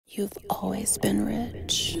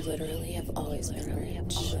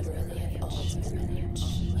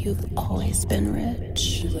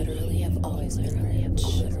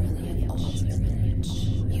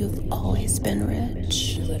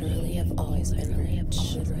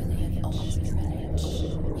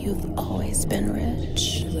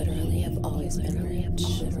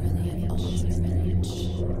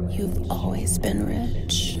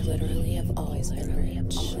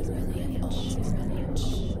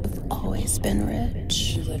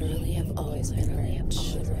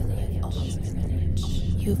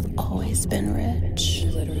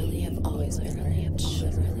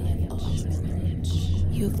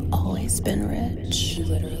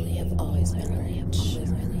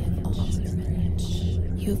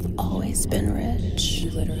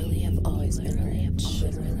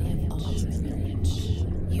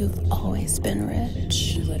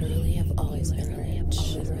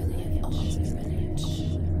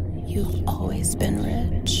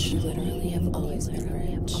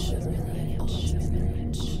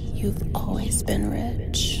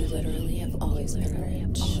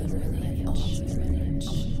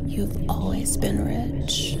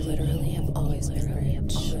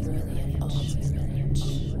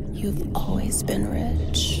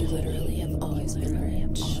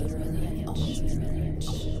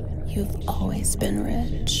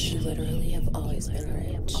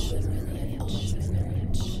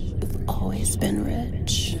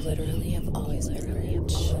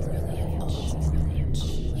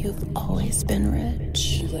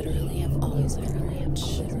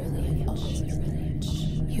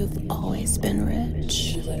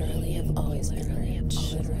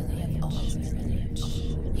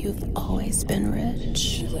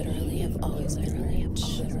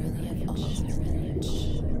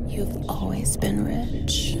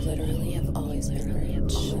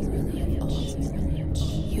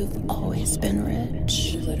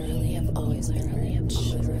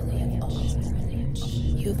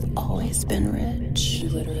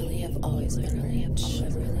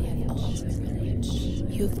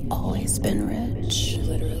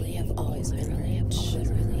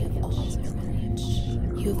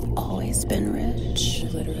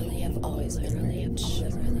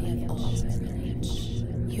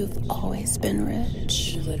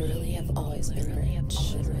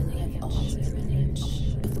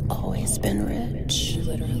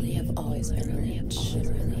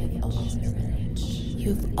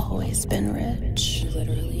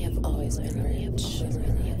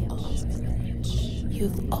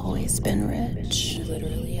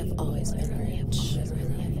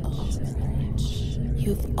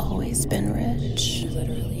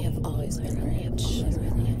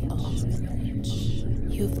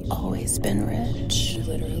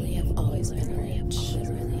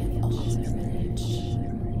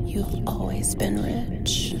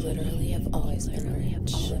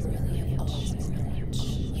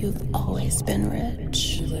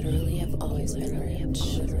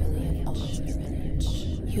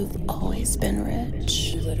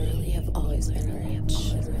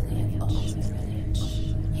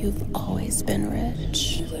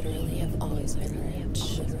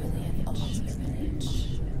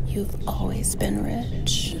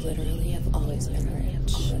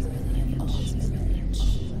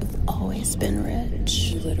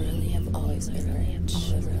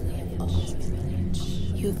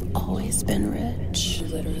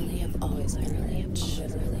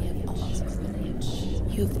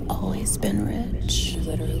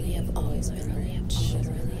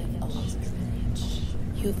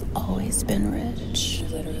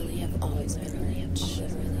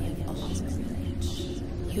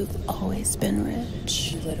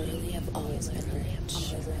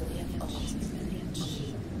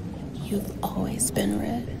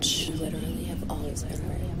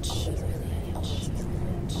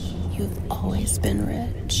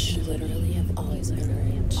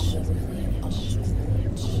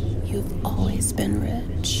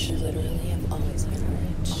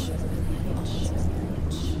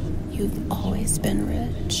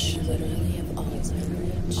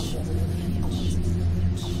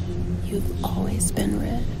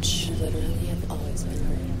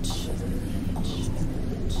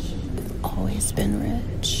You've always been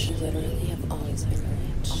rich. You literally have always been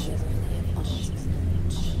rich.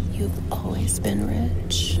 You've always been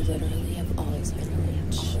rich. You literally have always been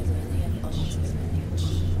rich.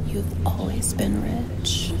 You've always been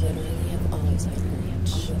rich. You literally have always been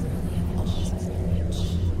rich.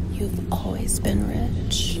 You've always been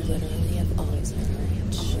rich. You literally have always been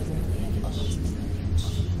rich.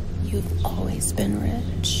 You've always been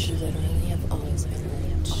rich. You literally have always been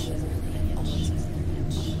rich.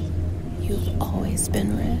 You've always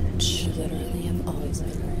been rich. You literally have always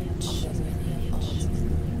been rich.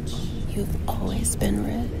 You've always been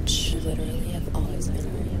rich. You literally have always been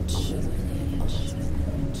rich.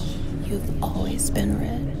 You've always been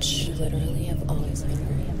rich. You literally have always been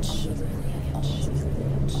rich.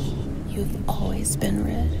 You've always been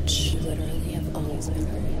rich. You literally have always been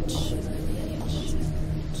rich.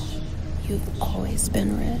 You've always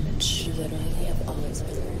been rich. You literally have always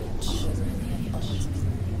been rich.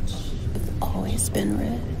 You've always been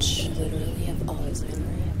rich. You literally have always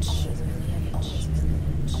been rich.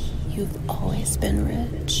 You've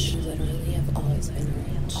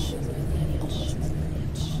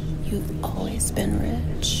always been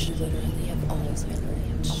rich. You literally have always been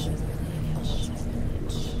rich.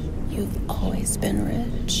 You've always been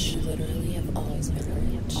rich. You literally have always been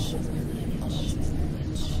rich.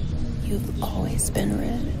 You've always been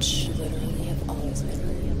rich. You literally have always been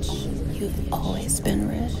rich. You've always been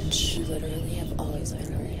rich. You literally have always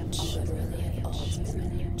been rich.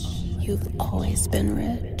 You've always been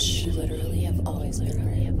rich. You literally have always been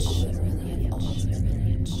rich.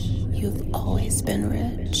 You've always been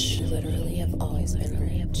rich. You literally have always been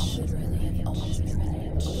rich.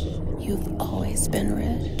 You've always been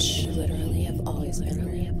rich. You literally have always been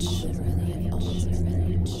rich.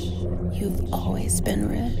 You've always been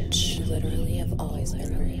rich. You literally have always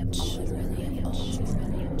been rich.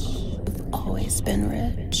 You've always been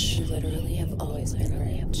rich. You literally have always been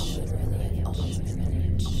rich.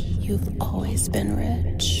 You've always been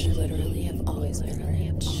rich. You literally have always been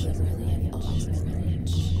rich.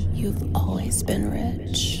 You've always been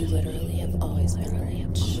rich. You literally have always been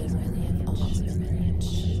rich.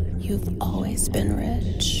 You've always been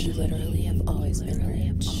rich. You literally have always been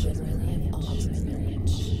rich.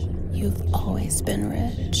 You've always been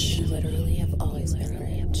rich. You literally have always been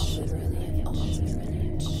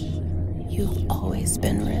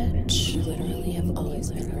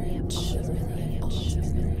rich.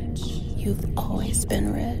 You've always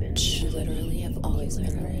been rich. You literally have always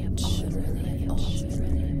been rich.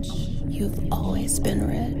 You've always been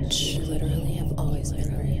rich. You literally have always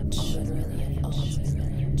been rich.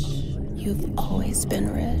 You've always been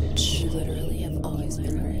rich. You literally have always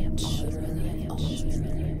been rich.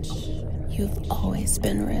 You've always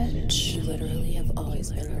been rich. You literally have always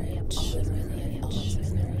been rich. You've always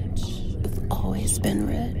been rich.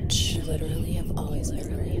 You literally have always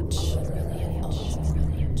been rich.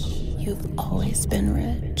 You've always been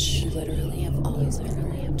rich. You literally have always been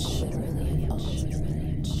rich.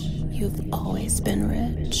 You've always been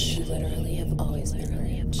rich. You literally have always been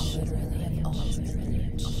rich. You've always been rich. You literally have always been rich.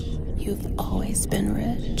 You've always been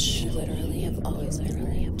rich. You literally have always been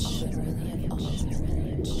rich.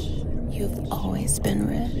 You've always been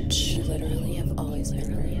rich. You literally have always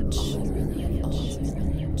been rich.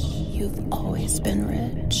 You've always been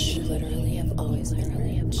rich. You literally have always been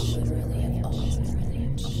rich.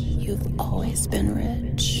 You've always been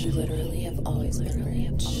rich. You literally have always been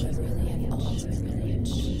rich.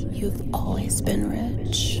 You've always been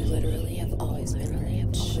rich. You literally have always been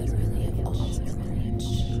rich. You've always been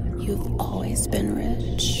rich. You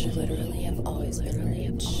literally have always been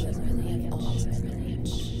rich.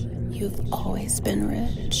 You've always been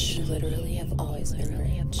rich. You literally have always been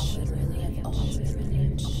rich.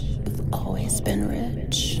 You've always been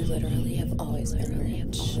rich. You literally have always been rich.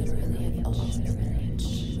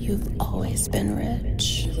 You've always been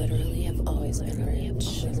rich. You literally have always been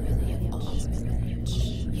rich.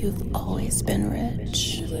 You've always been rich.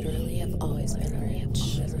 You literally have always been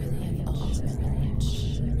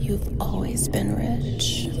rich. You've always been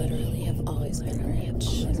rich. You literally have always been rich.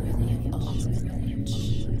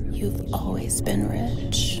 You've always been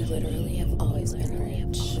rich. You literally have always been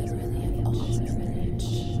rich.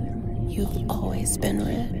 You've always been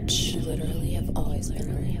rich. You literally have always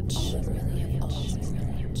been rich.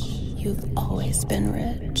 You've always been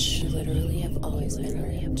rich. You literally have always been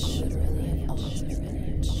rich.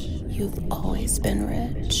 You've always been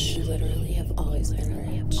rich. You literally have always been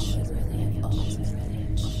rich.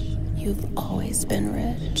 You've always been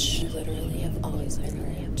rich. You literally have always been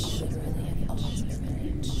rich.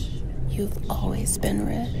 You've always been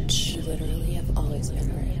rich. You literally have always been rich. You've always been rich. You literally have always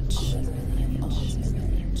been rich.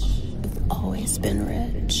 You've always been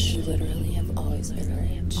rich. You literally have always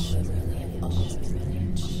been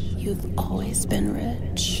rich. You've always been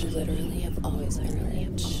rich. You literally have always been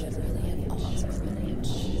rich.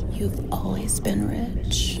 You've always been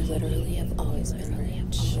rich. You literally have always been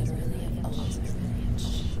rich.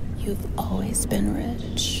 You've always been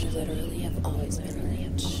rich. You literally have always been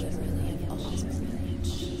rich.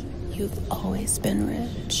 You've always been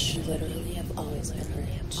rich. You literally have always been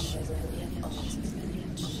rich.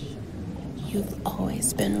 You've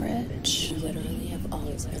always been rich. You literally have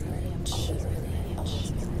always been rich.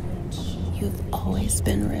 You've always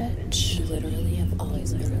been rich. You literally have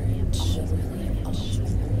always been rich.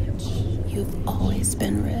 You've always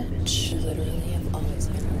been rich. You literally have always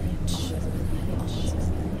been rich.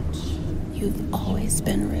 You've always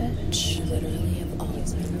been rich. You literally have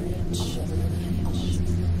always been rich.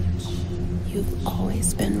 You've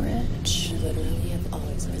always been rich. You literally have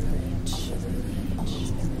always been rich.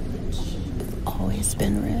 You've always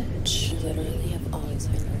been rich. You literally have always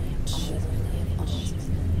been rich.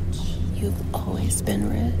 You've always been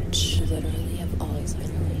rich. You literally have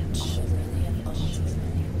always been rich.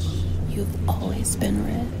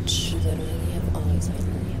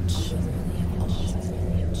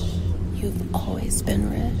 You've always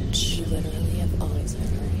been rich. You literally have always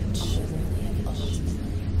been rich.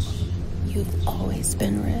 You've always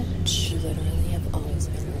been rich. You literally have always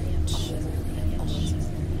been rich.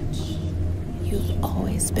 You've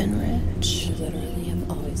always been rich. You literally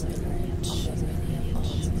have always been rich.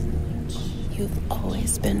 You've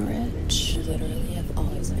always been rich. You literally have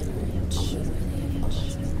always been rich.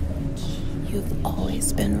 You've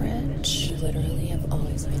always been rich. You literally have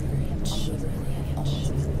always been rich.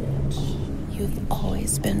 You've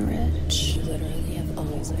always been rich. You literally have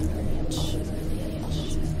always been rich.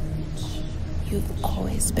 You've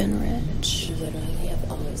always been rich. You literally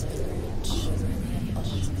have always been rich.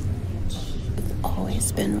 You've always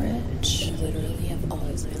been rich. You literally have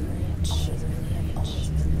always been rich.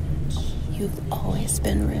 You've always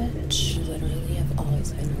been rich. You literally have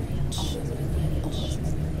always been rich.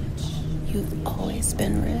 You've always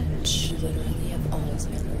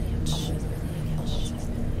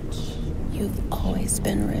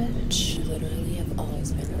been rich. You literally have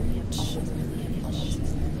always been rich.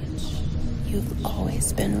 You've always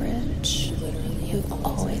been rich. You literally have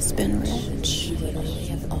always been rich.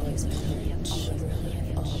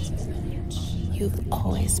 You've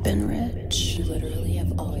always been rich. You literally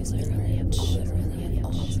have always been rich.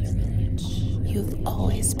 You've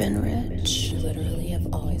always been rich. You literally have You've always been rich. You literally have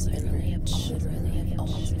always been rich.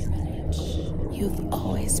 You've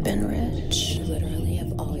always been rich. You literally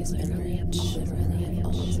have always been rich.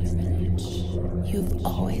 You've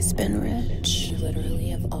always been rich. You literally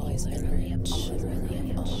have always been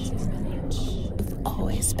rich. You've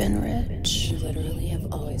always been rich. You literally have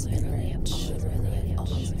always been rich.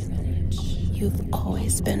 You've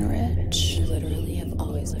always been rich. You literally have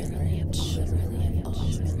always been rich.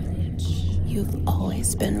 You've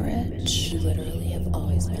always been rich. You literally have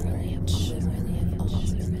always been rich.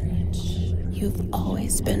 You've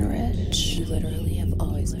always been rich. You literally have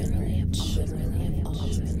always been rich.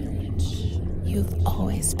 You've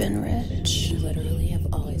always been rich. You literally have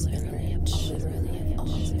always been rich.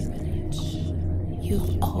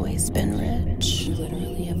 You've always been rich. You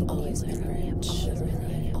literally have always been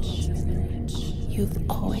rich. You've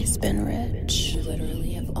always been rich. You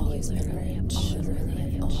literally have always been rich.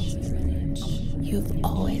 You've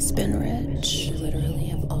always been rich. You literally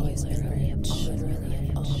have always been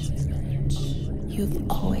rich.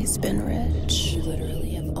 You've always been rich. You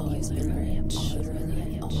literally have always been rich.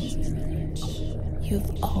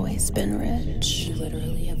 You've always been rich. You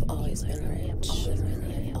literally have always been rich.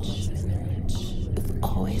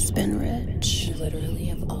 You've always been rich. You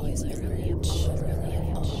literally have always been rich.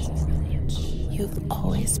 You've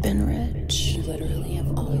always been rich. You literally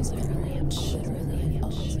have always been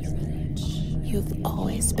rich. You've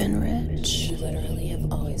always been rich. You literally have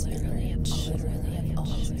always been rich.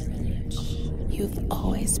 You've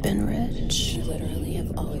always been rich. You literally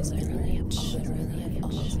have always been rich.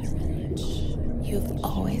 You've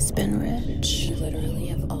always been rich. You literally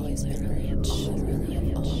have always been rich.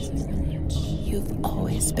 You've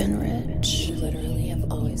always been rich. You literally have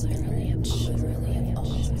always been rich.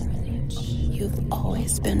 You've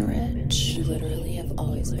always been rich. You literally have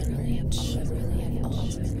always been rich. You've always been rich. You literally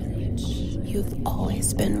have always been rich. You've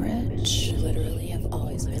always been rich. You literally have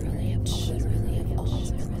always been rich.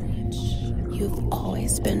 You've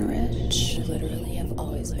always been rich. You literally have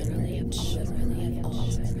always been rich.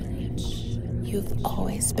 You've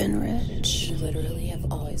always been rich. You literally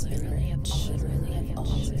have always been rich.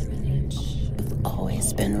 You've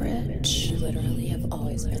always been rich. You literally have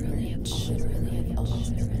always been rich.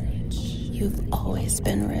 You've always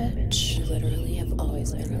been rich. You literally have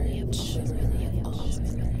always been rich.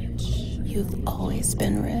 You've always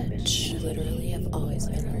been rich. You literally have always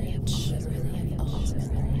been rich. You've always been rich. You literally have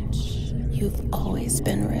always been rich. You've always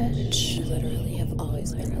been rich. You literally have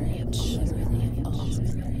always been rich.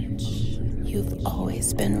 You've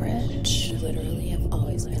always been rich. You literally have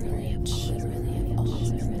always been rich.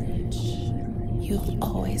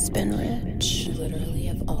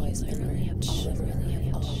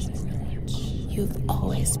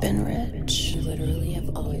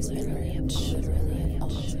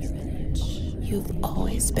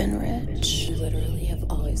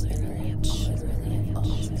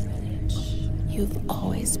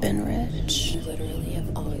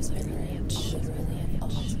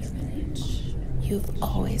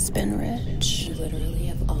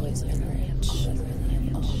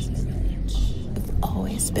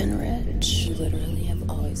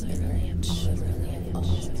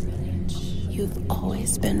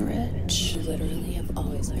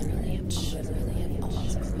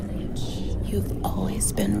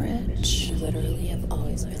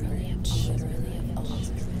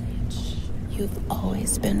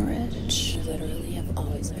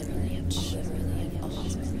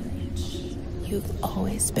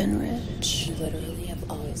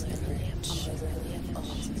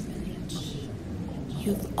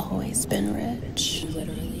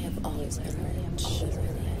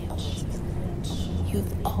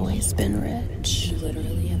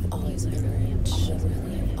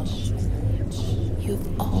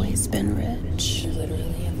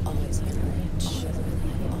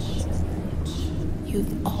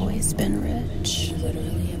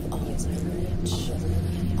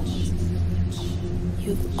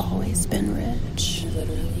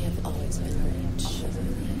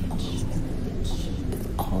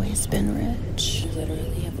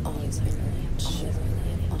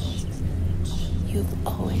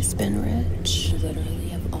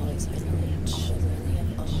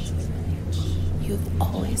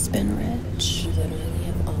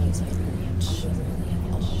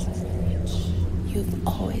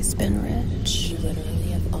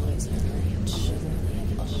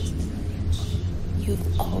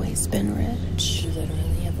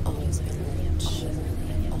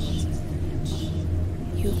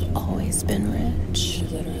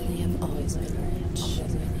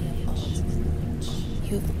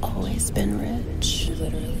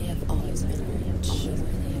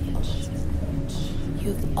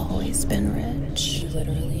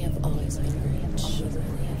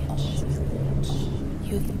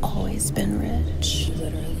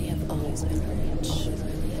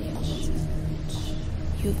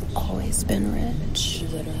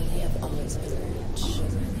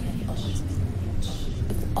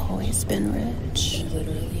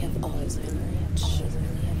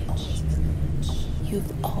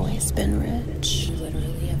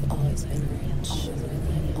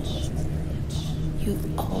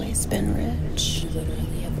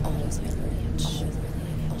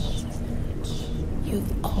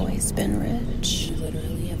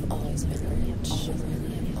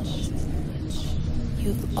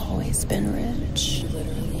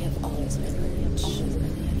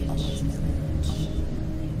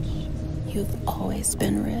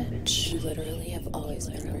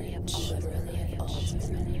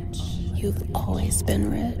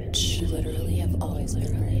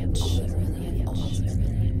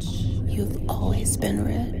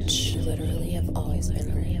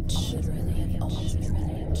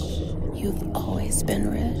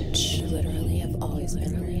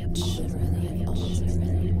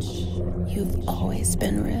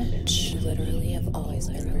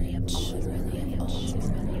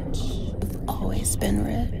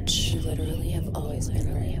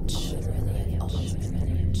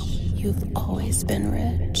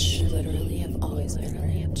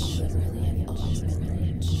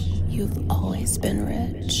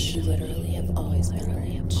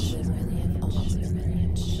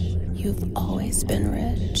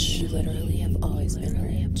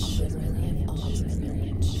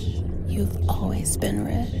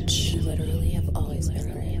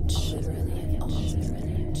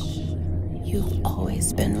 You've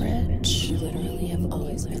always been rich. You literally have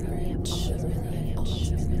always been rich.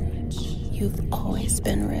 You've always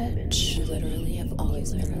been rich. You literally have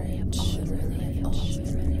always been rich.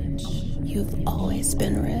 You've always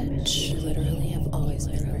been rich. You literally have always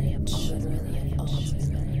been rich.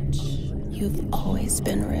 You've always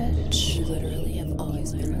been rich. You literally have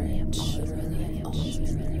always been rich.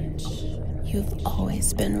 You've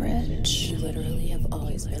always been rich. You literally have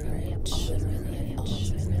always been rich.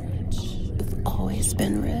 You've always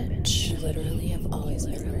been rich. You literally have always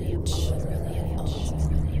been rich.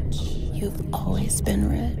 You've always been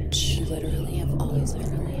rich. You literally have always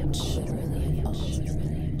been rich.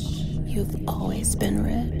 You've always been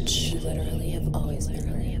rich. You literally have always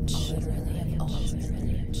been rich.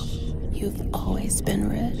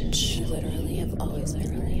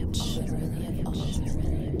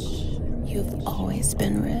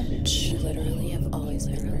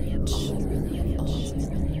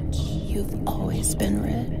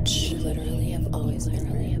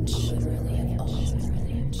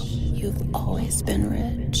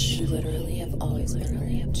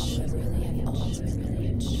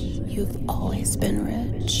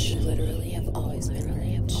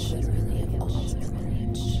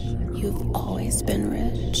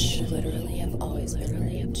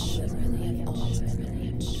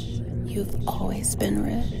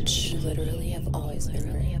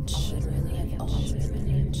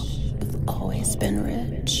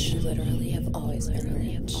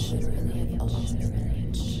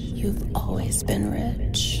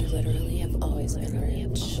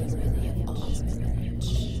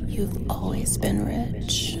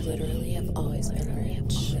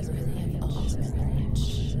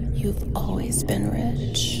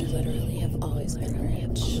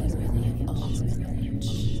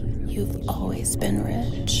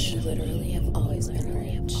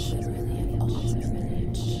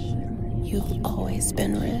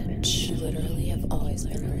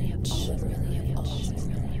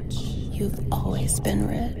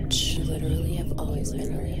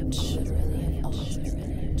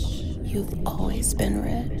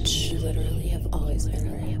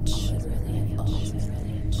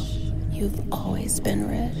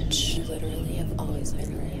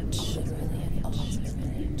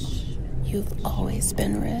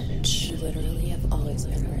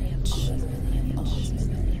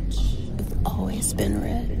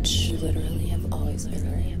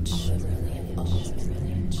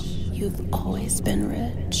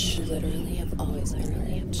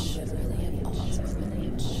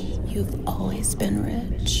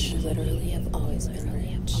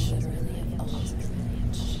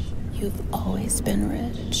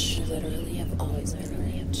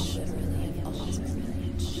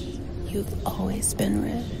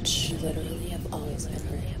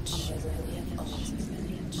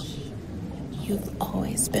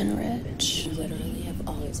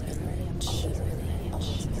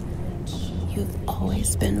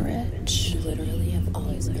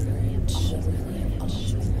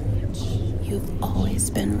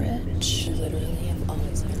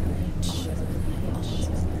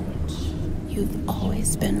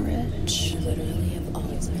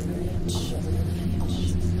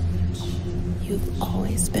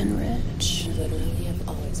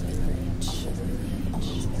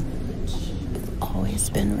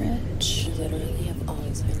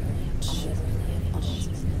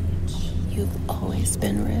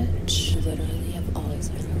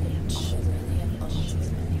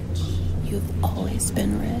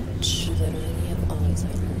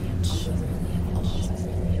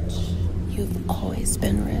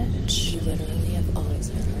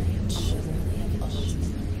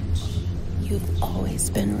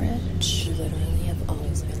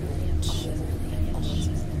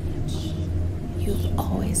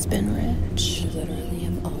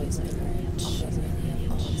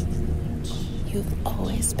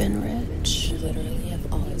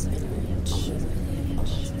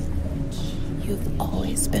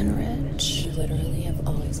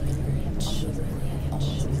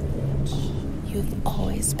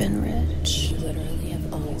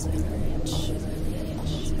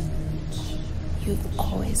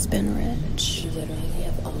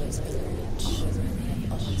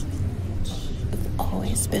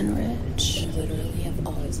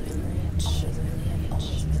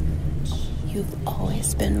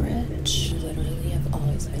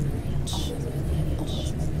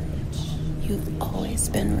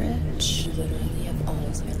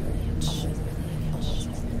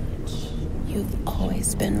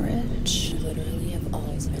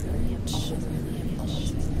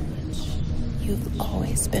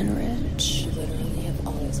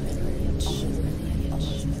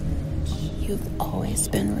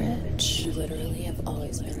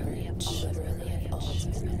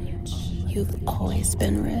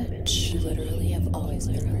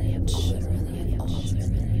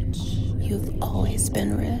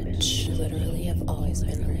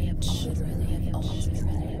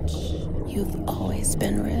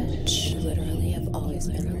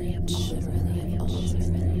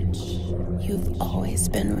 You've always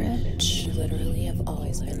been rich. You literally have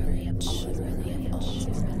always been rich.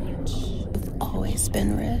 You've always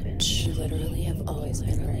been rich. You literally have always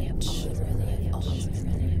been rich.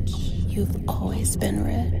 You've always been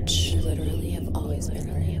rich. You literally have always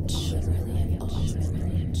been rich.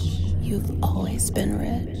 You've always been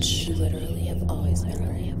rich. You literally have always been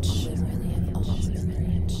rich.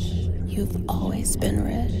 You've always been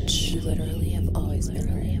rich. You literally have always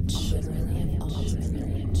been rich. Literally have always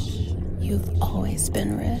been rich. You've always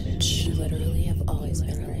been rich. You literally have always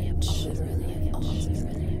been rich. Literally have always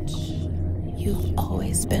been rich. You've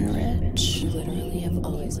always been rich. You literally have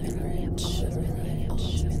always been rich. Literally have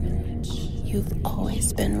always been rich. You've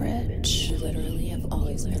always been rich. You literally have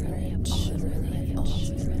always been rich. Literally have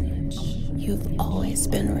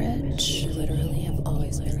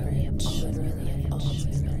always been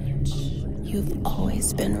rich. You've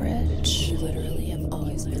always been rich. You literally have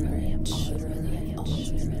always been rich. Literally have always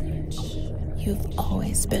been rich. You've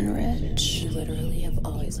always been rich. You literally have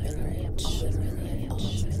always been rich. Literally have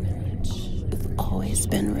always been rich. You've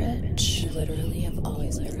always been rich. You literally have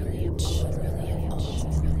always been rich. Literally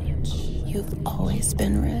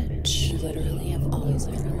have always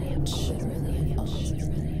been rich.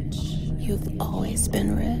 You've always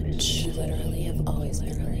been rich. You literally have always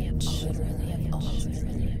been rich. Literally have always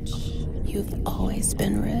been rich. You've always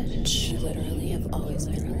been rich. You literally have always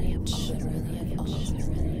been rich. Literally have always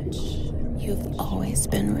been rich. You've always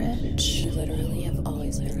been rich. You literally have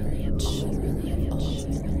always been rich. Literally have always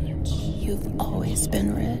been rich. You've always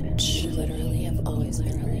been rich. You literally have always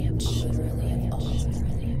been rich. Literally have always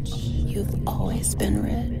been rich. You've always been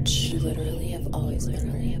rich. You literally have always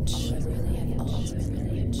been rich. Literally have always been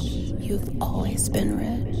rich. You've always been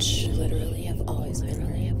rich. You literally have always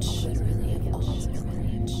been rich. Literally have always been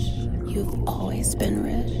rich. You've always been rich.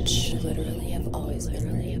 You literally have always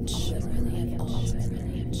been rich. Literally have always been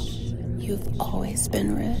rich. You've always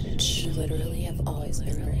been rich. You literally have always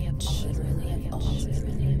been rich. Literally have always been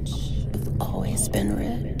rich. You've always been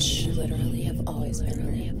rich. You literally have always been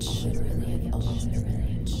rich. Literally have always been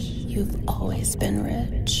rich. You've always been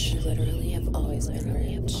rich. You literally have always been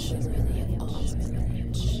rich. Literally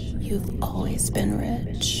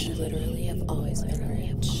have always been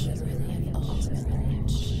rich.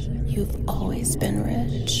 You've always been rich. You literally have always been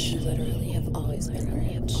rich. Literally have always been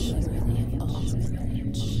rich. You've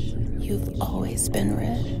always been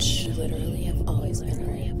rich. You literally have always been rich. Literally have always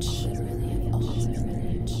been rich.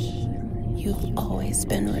 You've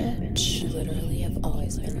always been rich. You literally have always been rich. Literally have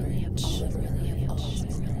always been rich.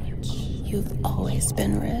 You've always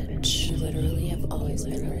been rich. You literally have always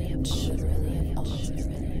been rich. Literally have always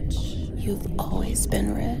been rich. You've always been rich. You literally have always been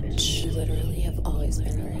rich. Literally have always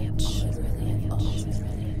been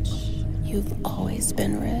rich. You've always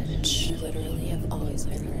been rich. You literally have always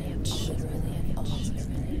been rich. Literally have always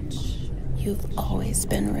been rich. You've always been rich. You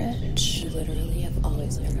literally have always been rich. Literally have always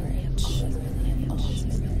been rich. You've always been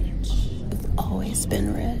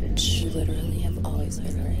rich. You literally have always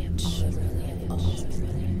been rich. Literally have always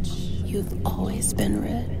been rich. You've always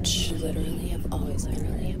been rich. You literally have always been rich. Literally have always been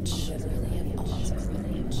rich.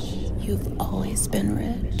 You've always been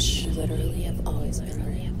rich. You literally have always been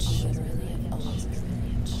rich. Literally have always been rich. You've always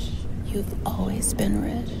been rich. You literally have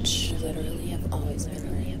always been rich.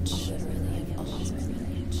 Literally have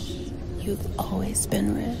always been rich. You've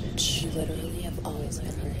always been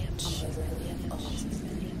rich. You literally have always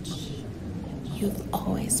been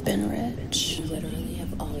rich. Literally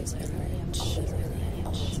have always been rich. You've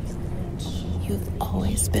always been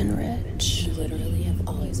rich. You literally have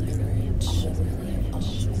always been rich. Literally have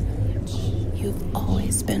always been rich. You've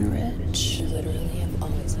always been rich. You literally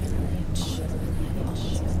have always been rich. Literally have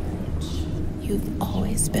always been rich. You've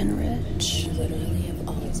always been rich. You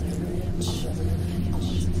literally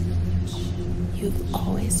have always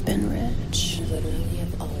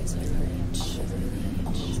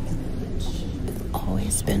been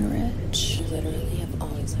rich. Literally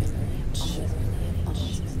have always been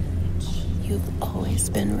rich. You've always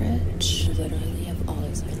been rich. You literally have always been rich. Literally have always been rich. You've always been rich. You literally have always been rich. Literally have always been rich. You've always been rich. You literally have always been rich. Literally have always been rich. You've always been rich. You literally have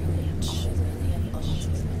always been rich. Literally have always been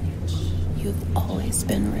rich. You've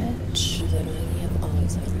always been rich. You literally have always been rich. Literally have always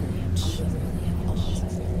been rich. You've always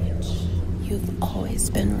been rich. You literally have always been rich. Literally have always been rich. You've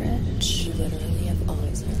always been rich. You literally have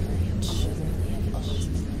always been rich. Literally have always been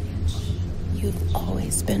rich. You've always been rich. You literally have always been rich. Literally have always been rich. You've always been rich. You literally have always been rich. Literally have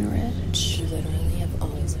always been rich. You've always been rich. You literally have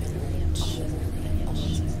always been rich.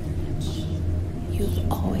 Literally have always been rich.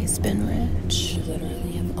 You've always been rich. You literally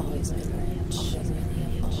have always been rich.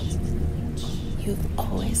 Literally have always been rich.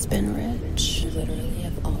 You've always been rich. You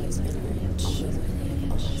literally have always been rich. Literally have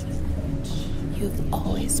always been rich. You've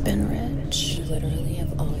always been rich. You literally have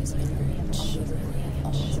always been rich. Literally have always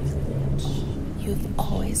been rich. You've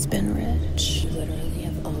always been rich. You literally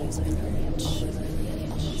have always been rich. Literally have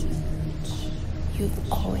always been rich.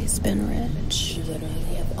 You've always been rich. You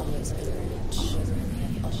literally have always been rich. Literally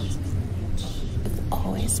have always been rich. You've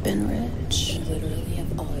always been rich. You literally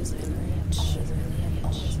have always been rich. Literally have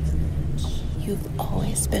always been rich. You've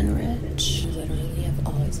always been rich. You literally have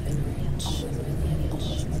always been rich. Literally have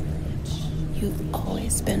always been rich. You've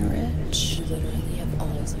always been rich. You literally have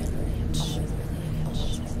always been rich. Literally have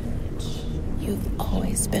always been rich. You've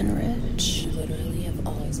always been rich. You literally have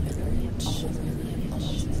always been rich.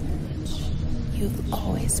 You've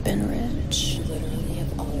always been rich. You literally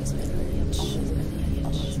have always been rich.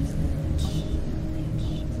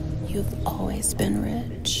 You've always been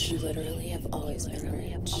rich. You literally have always been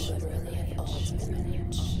rich. You literally have always been rich.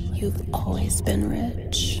 You've always been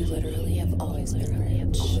rich. You literally have always been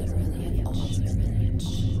rich. You literally have always been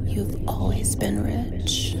rich. You've always been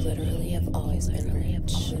rich. You literally have always been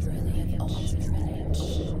rich.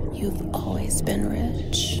 You literally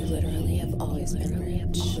have always been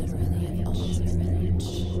rich.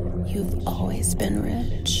 You've always been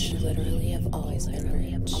rich. You literally have always been rich. You literally have always been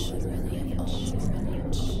rich.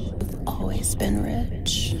 You've always been rich.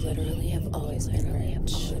 You literally have always been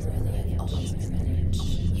rich. You literally have always been rich.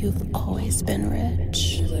 You've always been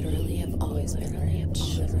rich. You literally have always been rich. You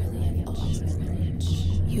literally have always been rich.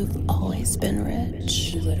 You've always been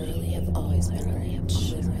rich. You literally have always been rich.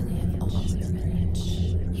 You literally have always been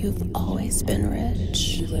rich. You've always been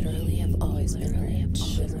rich. You literally have always been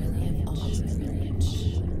rich. You literally have always been rich.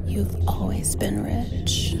 You've always been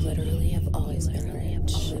rich. You literally have always been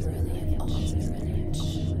rich.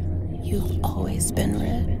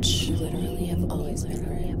 You literally have always been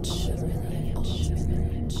rich.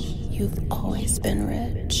 You've always been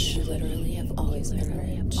rich. You literally have always been rich. You literally have always been rich. You've always been rich. You literally have always been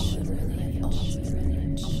rich.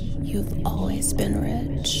 You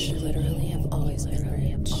literally have always been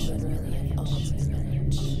rich.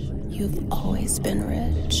 You've always been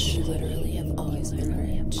rich. You literally have always been rich. You literally have always been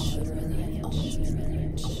rich.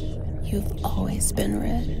 You've always been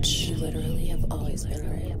rich. You literally have always been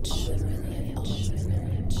rich. You literally have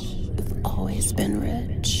always been rich.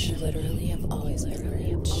 You've always been rich. You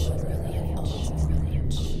literally have always been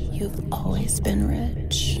rich. You literally have always been rich. You've always been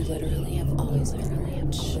rich. You literally have always been rich. You literally have always been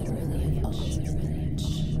rich.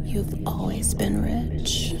 You've always been rich. You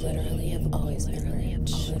literally have always been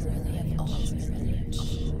rich.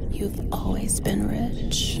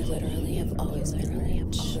 You literally have always been rich. You've always been rich. You literally have always been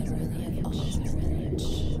rich. You literally have always been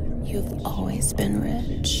rich. You've always been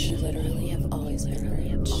rich. You literally have always been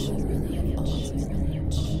rich. You literally have always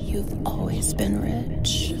been rich. You've always been rich.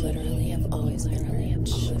 You literally have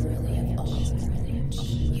always been rich. You literally have always been rich.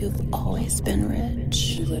 You've always been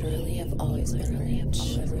rich. You literally have always been rich.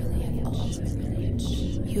 You literally have always been rich.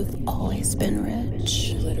 You've always been rich.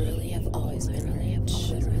 You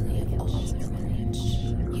literally have always been rich. You literally have always been rich. You've always been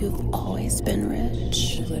rich. You literally have always been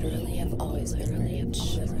rich. You literally have always been rich.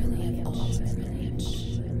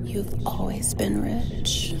 You've always been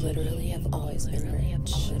rich. You literally have always been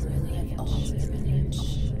rich. You literally have always been rich. You've always been rich. You literally have always been rich. You literally have always been rich. You've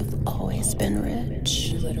always been rich. You literally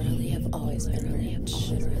have always been rich.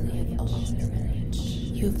 You literally have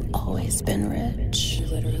always been rich. You've always been rich.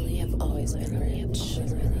 You literally have always been rich. You literally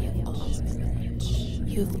have always been rich.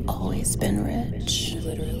 You've always been rich. You literally have always been rich. You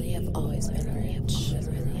literally have always been rich.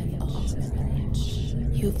 You've always been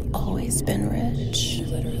rich. You literally have always been rich.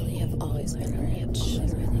 You literally have always been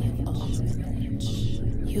rich. You've always been rich.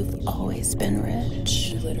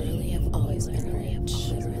 You literally have always been rich.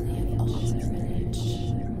 You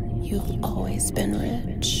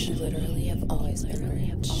literally have always been rich.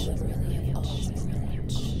 You've always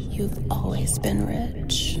been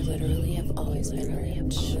rich. You literally have always been rich. You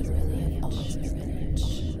literally have always been rich.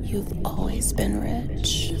 You've always been rich. You literally have always been rich. You literally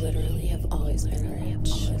have always been rich. You've always been rich. You literally have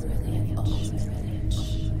always been rich. You literally have always been rich. You've always been rich.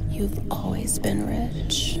 You literally have always been rich. You literally have always been rich. You've always been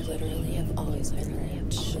rich. You literally have always been rich.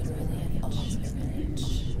 You literally have always been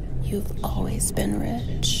rich. You've always been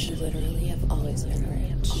rich. You literally have always been rich. You literally have always been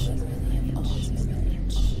rich.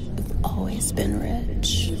 You've always been rich.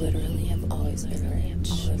 You literally have always been rich.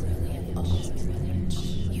 You literally have always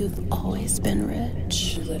been rich. You've always been rich.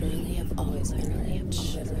 You literally have always been rich. You literally have always been rich. You've always been rich. You literally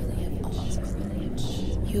have always been rich. You literally have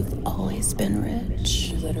always been rich. You've always been rich. You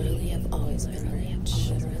literally have always been rich.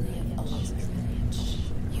 You literally have always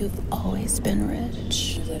been rich. You've always been rich.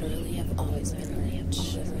 You literally have always been rich. You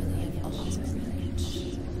literally have always been rich.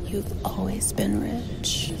 You've always been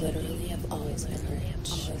rich. You literally have always been rich.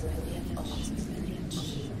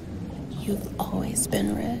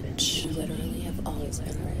 You literally have always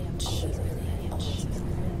been rich.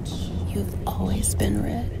 You've always been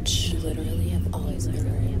rich. You literally have always been rich. You literally have always been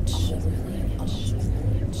rich.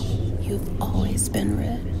 You've always been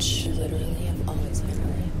rich. You literally have always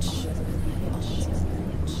been rich. You literally have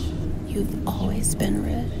always been rich. You've always been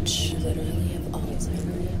rich. You literally have always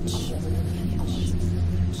been rich. You literally have always been rich.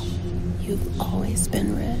 You've always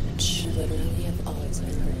been rich. You literally have always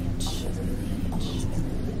been rich. You literally have always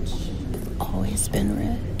been rich. You've always been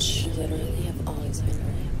rich. You literally have always been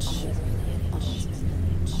rich. You literally have always been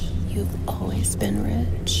rich. You've always been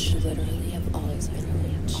rich. You literally have always been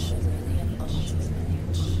rich. You literally have always been rich.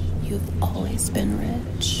 You've always been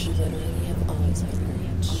rich. You literally have always been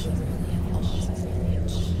rich. You literally have always been rich.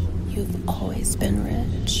 You've always been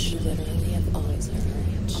rich. You literally have always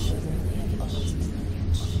been rich.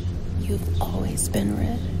 You've always been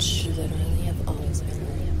rich. You literally have always been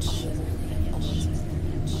rich.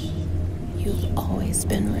 You've always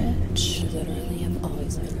been rich. You literally have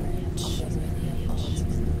always been rich.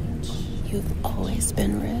 You've always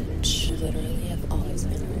been rich. You literally have always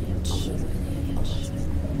been rich.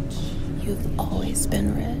 You've always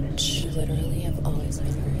been rich. You literally have always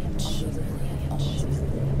been rich.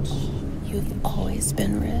 You've always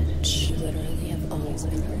been rich. You literally have always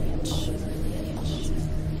been rich.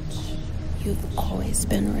 You've always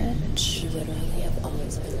been rich. You literally have always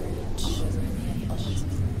been rich.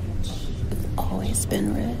 You've always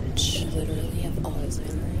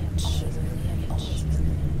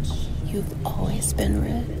been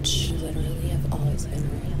rich. You literally have always been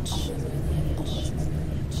rich.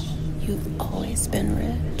 You've always been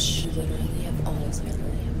rich. You literally have always been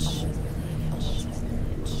rich.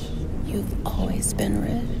 You've always been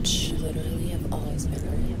rich. You literally have always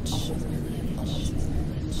been rich.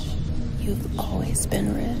 You've always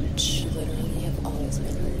been rich. You literally have always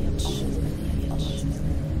been rich.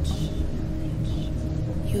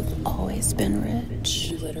 You've always been rich.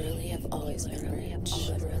 You literally have always been rich.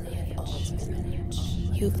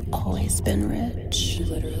 You've always been rich. You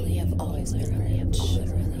literally have always been rich.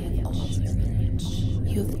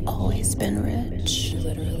 You've always been rich. You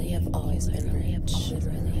literally have always been rich.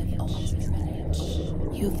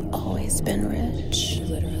 You've always been rich. You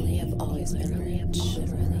literally have always been rich.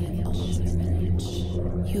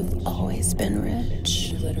 You've always been rich.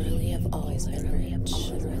 You literally have always been rich.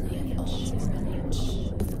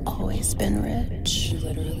 You've always been rich. You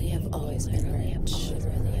literally have always been rich.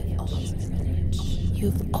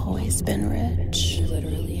 You've always been rich. You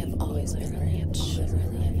literally have always been rich.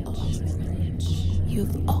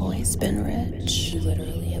 You've always been rich. You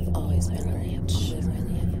literally have always been rich.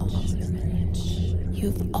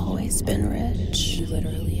 You've always been rich. You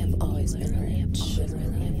literally have always been rich.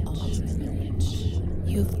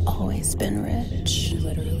 You've always been rich. You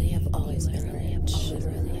literally have always been rich.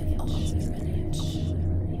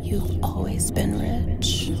 You've always been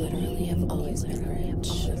rich. You literally have always been rich.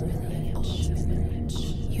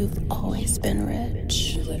 You've always been rich.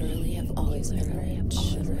 You literally have always been rich.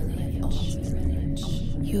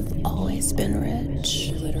 You've always been rich.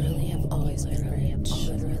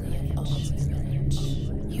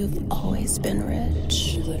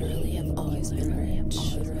 You literally have always been rich. You've always been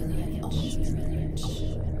rich. You literally have always been rich.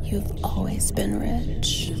 You've always been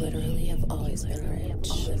rich. You literally have always been rich.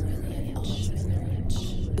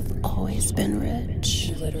 You've always been rich.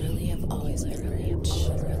 You literally have always been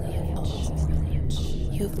rich.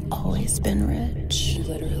 You've always been rich. You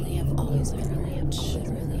literally have always been rich.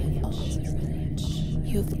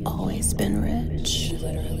 You've always been rich. You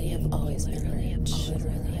literally have always been rich.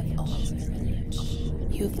 You've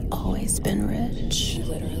always been rich. You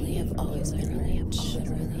literally have always been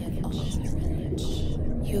rich.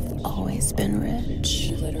 You've always been rich.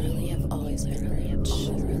 You literally have always been rich.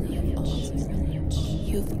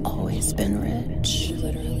 You've always been rich. You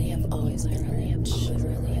literally have always been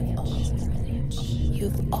rich.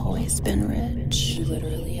 You've always been rich. You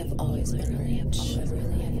literally have always been rich.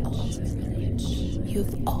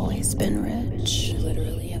 You've always been rich. You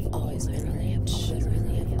literally have always been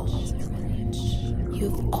rich. You've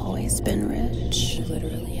always been rich. You literally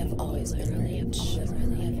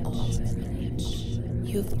have always been rich.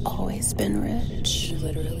 You've always been rich. You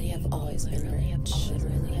literally have always been rich. You've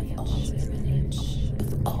always been rich.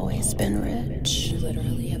 You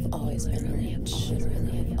literally have always been rich.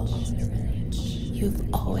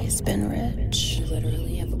 You've always been rich. You literally have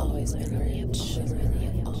always been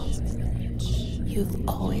rich.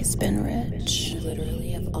 You've always been rich. You literally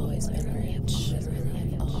have always been rich.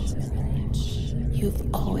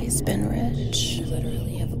 You've always been rich. You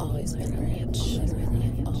literally have always been rich.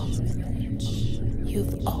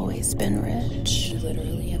 You've always been rich. You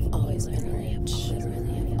literally have always been rich.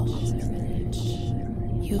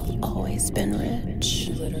 You've always been rich.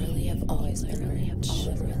 You literally have always been rich.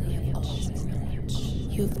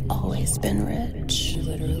 You've always been rich. You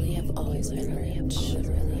literally have always been rich.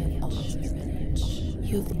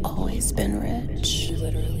 You've always been rich. You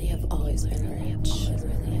literally have always been rich.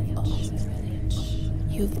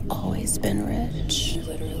 You've always been rich. You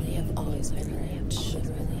literally have always been rich. You've always been rich. You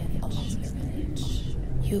literally have always been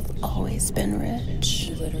rich. You've always been rich.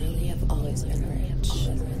 You literally have always been rich.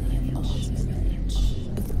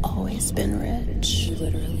 You've always been rich. You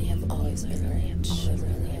literally have always been rich.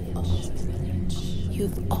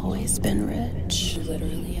 You've always been rich. You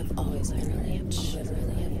literally have always been rich.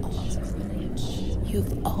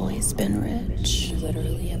 You've always been rich. You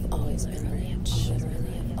literally have always been rich.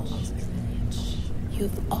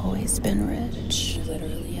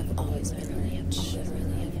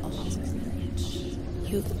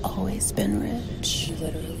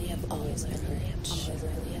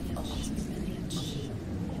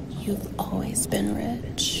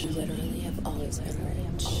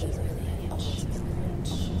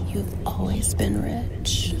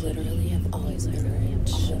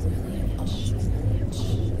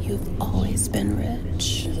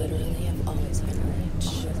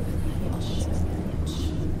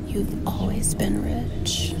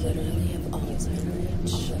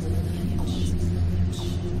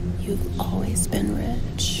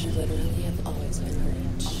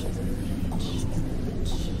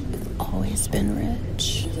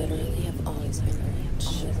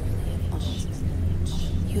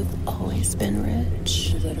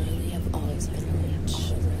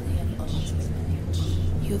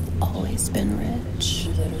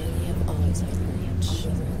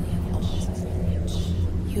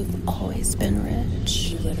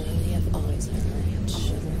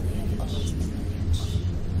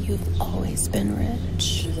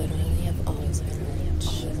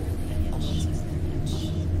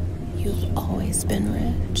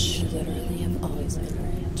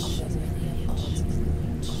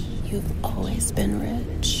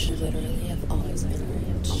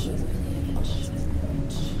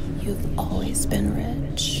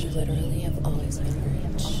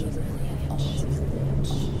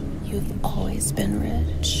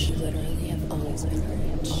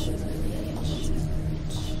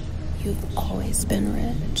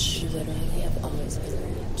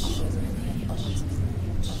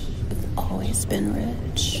 You've always been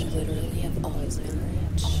rich. You literally have always been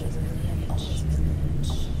rich.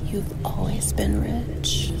 You've always been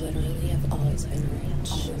rich. You literally have always been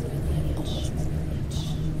rich.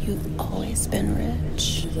 You've always been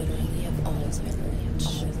rich. You literally have always been rich.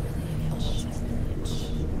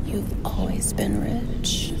 You've always been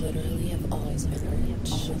rich. You literally have always been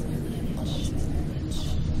rich.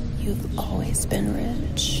 You've always been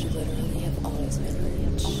rich. You literally have always been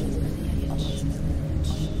rich.